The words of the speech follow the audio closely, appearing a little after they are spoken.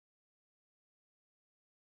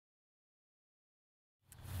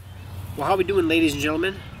Well, how we doing, ladies and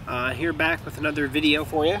gentlemen? Here back with another video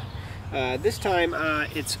for you. This time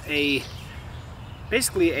it's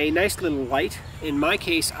basically a nice little light. In my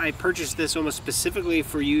case, I purchased this almost specifically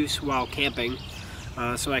for use while camping,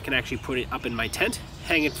 so I can actually put it up in my tent,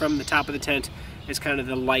 hang it from the top of the tent. It's kind of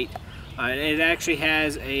the light. It actually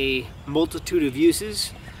has a multitude of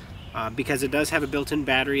uses because it does have a built-in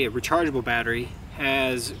battery, a rechargeable battery.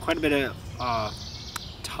 Has quite a bit of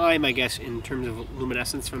time, I guess, in terms of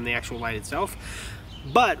luminescence from the actual light itself.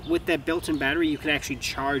 But with that built-in battery, you can actually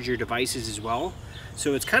charge your devices as well.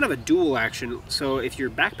 So it's kind of a dual action. So if you're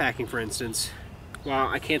backpacking, for instance, well,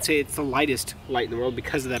 I can't say it's the lightest light in the world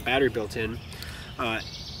because of that battery built in.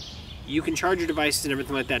 You can charge your devices and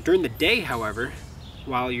everything like that. During the day, however,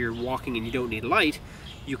 while you're walking and you don't need light,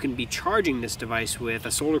 you can be charging this device with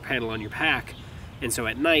a solar panel on your pack. And so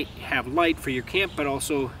at night, have light for your camp, but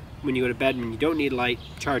also when you go to bed and you don't need light,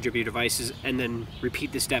 charge up your devices and then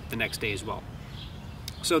repeat the step the next day as well.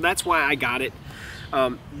 So that's why I got it.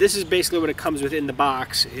 This is basically what it comes with in the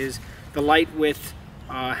box, is the light with,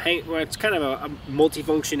 well, it's kind of a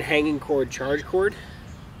multifunction hanging cord charge cord,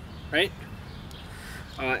 right?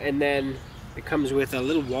 And then it comes with a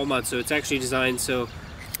little wall mount, so it's actually designed so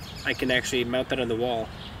I can actually mount that on the wall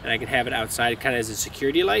and I can have it outside kind of as a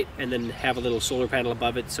security light, and then have a little solar panel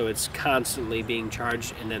above it so it's constantly being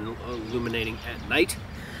charged and then illuminating at night.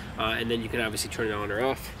 And then you can obviously turn it on or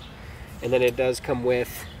off. And then it does come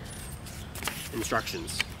with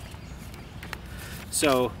instructions.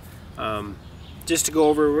 So just to go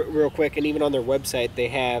over real quick, and even on their website they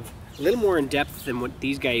have a little more in depth than what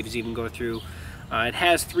these guys even go through. It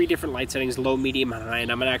has 3 different light settings: low, medium, high,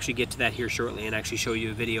 and I'm going to actually get to that here shortly and actually show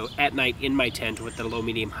you a video at night in my tent what the low,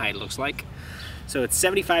 medium, high looks like. So it's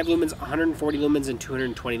 75 lumens, 140 lumens, and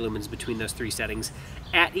 220 lumens between those 3 settings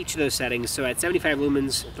at each of those settings. So at 75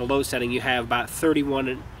 lumens, the low setting, you have about a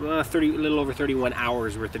little over 31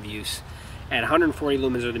 hours worth of use. At 140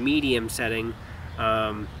 lumens, or the medium setting,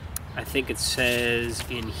 I think it says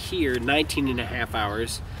in here 19.5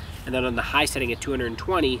 hours. And then on the high setting at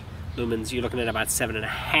 220 lumens, you're looking at about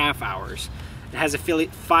 7.5 hours. It has a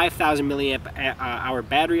 5,000 milliamp hour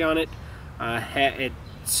battery on it.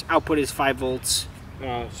 Its output is 5 volts,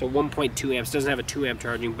 so 1.2 amps. Doesn't have a 2 amp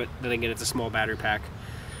charging, but then again, it's a small battery pack.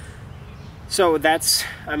 So that's,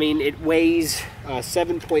 I mean, it weighs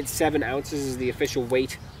 7.7 ounces is the official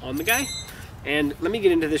weight on the guy. And let me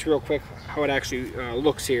get into this real quick, how it actually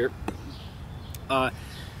looks here.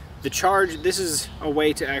 The charge, this is a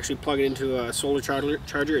way to actually plug it into a solar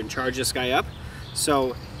charger and charge this guy up.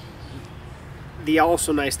 So the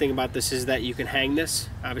also nice thing about this is that you can hang this.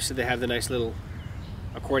 Obviously they have the nice little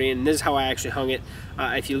accordion, and this is how I actually hung it.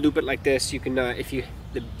 If you loop it like this, you can,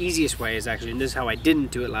 the easiest way is actually, and this is how I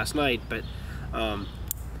didn't do it last night, but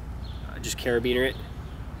just carabiner it,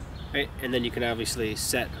 right? And then you can obviously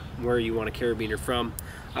set where you want a carabiner from.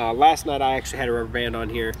 Last night I actually had a rubber band on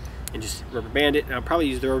here and just rubber band it, and I'll probably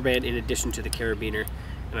use the rubber band in addition to the carabiner,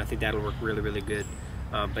 and I think that'll work really, really good.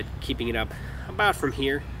 But keeping it up about from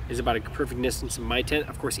here is about a perfect distance in my tent.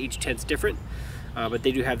 Of course, each tent's different, but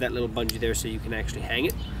they do have that little bungee there so you can actually hang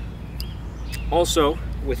it. Also,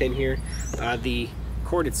 within here, the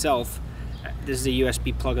cord itself, this is a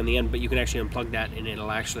USB plug on the end, but you can actually unplug that and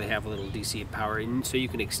it'll actually have a little DC power in, so you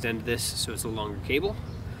can extend this so it's a longer cable.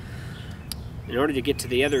 In order to get to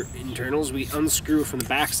the other internals, we unscrew from the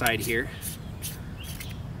back side here.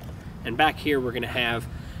 And back here we're going to have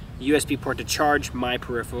a USB port to charge my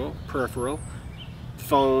peripheral,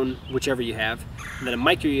 phone, whichever you have, and then a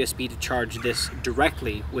micro USB to charge this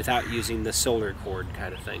directly without using the solar cord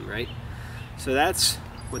kind of thing, right? So that's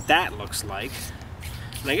what that looks like.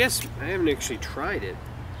 And I guess I haven't actually tried it,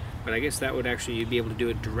 but I guess that would actually, you'd be able to do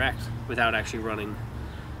it direct without actually running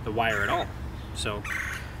the wire at all. So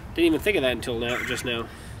didn't even think of that until now, just now.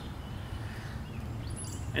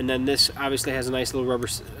 And then this obviously has a nice little rubber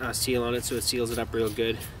seal on it, so it seals it up real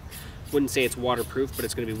good. Wouldn't say it's waterproof, but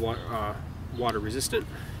it's going to be water resistant,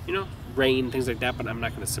 you know, rain, things like that, but I'm not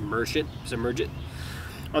going to submerge it.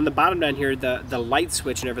 On the bottom down here, the light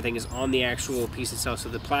switch and everything is on the actual piece itself. So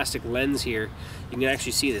the plastic lens here, you can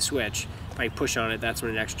actually see the switch. If I push on it, that's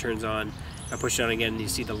when it actually turns on. If I push it on again, you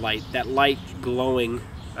see the light. That light glowing,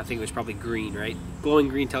 I think it was probably green, right? Glowing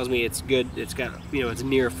green tells me it's good. It's got, you know, it's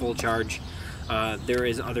near full charge. There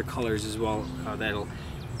is other colors as well that'll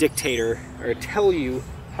dictate or tell you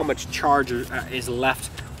how much charge is left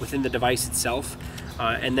within the device itself.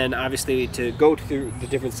 And then obviously to go through the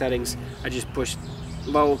different settings, I just push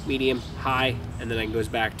low, medium, high, and then it goes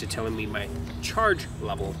back to telling me my charge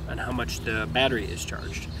level and how much the battery is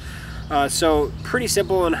charged. So pretty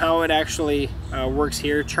simple on how it actually works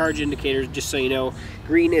here. Charge indicators, just so you know,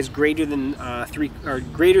 green is greater than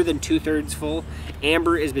 2/3 full,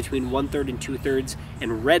 amber is between 1/3 and 2/3,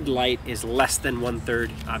 and red light is less than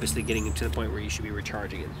 1/3, obviously getting into the point where you should be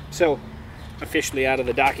recharging it. So officially out of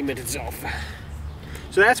the document itself.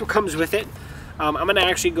 So that's what comes with it. I'm going to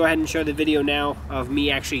actually go ahead and show the video now of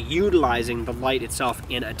me actually utilizing the light itself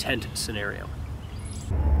in a tent scenario.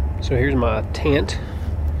 So here's my tent.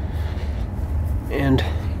 And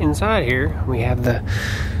inside here, we have the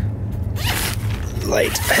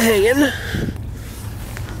light hanging.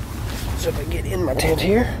 So if I get in my tent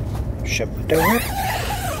here, shut the door.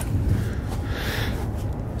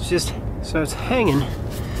 It's just, so it's hanging.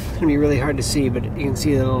 It's gonna be really hard to see, but you can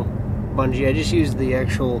see the little bungee. I just used the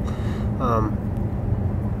actual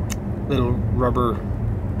little rubber,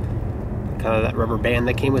 kind of that rubber band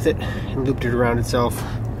that came with it, and looped it around itself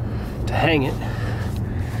to hang it.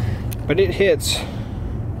 But it hits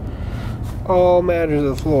all matters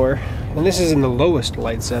of the floor, and this is in the lowest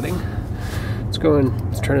light setting. Let's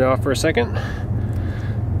turn it off for a second.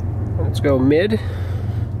 Let's go mid,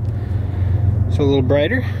 so a little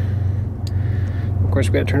brighter. Of course,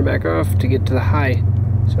 we got to turn it back off to get to the high.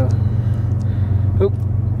 So, oop,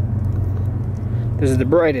 this is the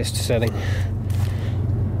brightest setting.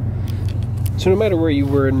 So no matter where you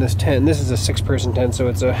were in this tent, this is a 6-person tent, so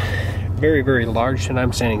it's a very, very large, and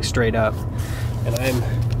I'm standing straight up, and I'm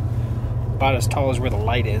about as tall as where the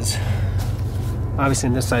light is. Obviously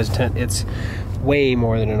in this size tent, it's way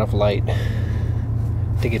more than enough light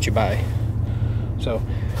to get you by. So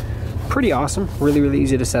pretty awesome, really, really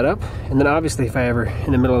easy to set up. And then obviously if I ever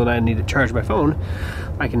in the middle of the night need to charge my phone,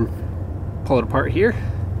 I can pull it apart here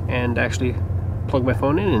and actually plug my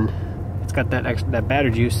phone in, and it's got that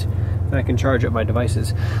battery juice that I can charge up my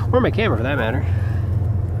devices, or my camera for that matter.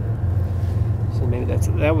 So maybe that's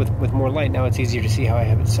that with more light. Now it's easier to see how I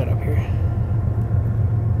have it set up here.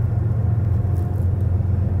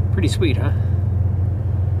 Pretty sweet, huh?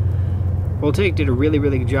 Voltaic did a really,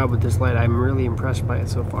 really good job with this light. I'm really impressed by it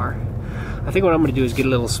so far. I think what I'm going to do is get a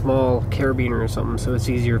little small carabiner or something so it's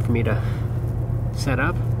easier for me to set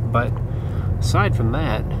up. But aside from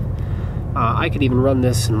that, I could even run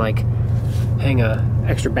this and like hang a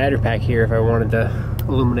extra battery pack here if I wanted to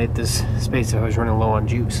illuminate this space if I was running low on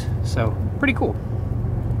juice. So pretty cool.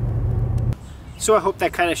 So I hope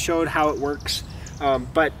that kind of showed how it works.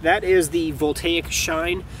 But that is the Voltaic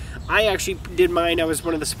Shine. I actually did mine. I was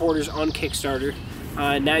one of the supporters on Kickstarter.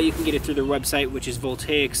 Now you can get it through their website, which is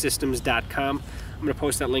voltaicsystems.com. I'm going to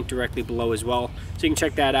post that link directly below as well, so you can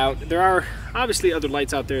check that out. There are obviously other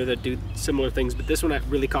lights out there that do similar things, but this one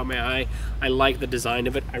really caught my eye. I like the design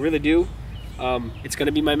of it. I really do. It's going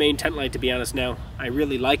to be my main tent light, to be honest now. I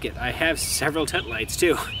really like it. I have several tent lights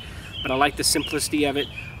too, but I like the simplicity of it.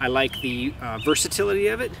 I like the versatility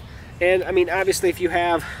of it. And I mean, obviously if you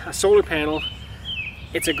have a solar panel,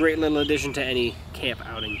 it's a great little addition to any camp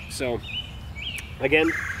outing. So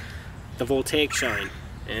again, the Voltaic Shine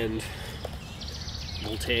and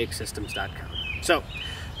voltaicsystems.com. So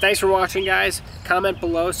thanks for watching, guys. Comment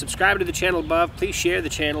below, subscribe to the channel above. Please share the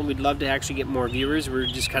channel. We'd love to actually get more viewers. We're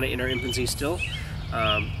just kind of in our infancy still.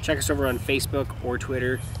 Check us over on Facebook or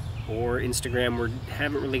Twitter or Instagram. We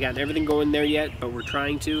haven't really gotten everything going there yet, but we're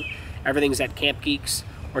trying to. Everything's at CampGeeks.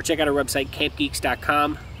 Or check out our website,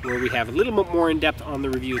 campgeeks.com, where we have a little bit more in-depth on the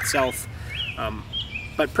review itself.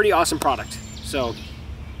 But pretty awesome product. So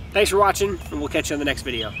thanks for watching, and we'll catch you on the next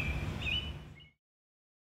video.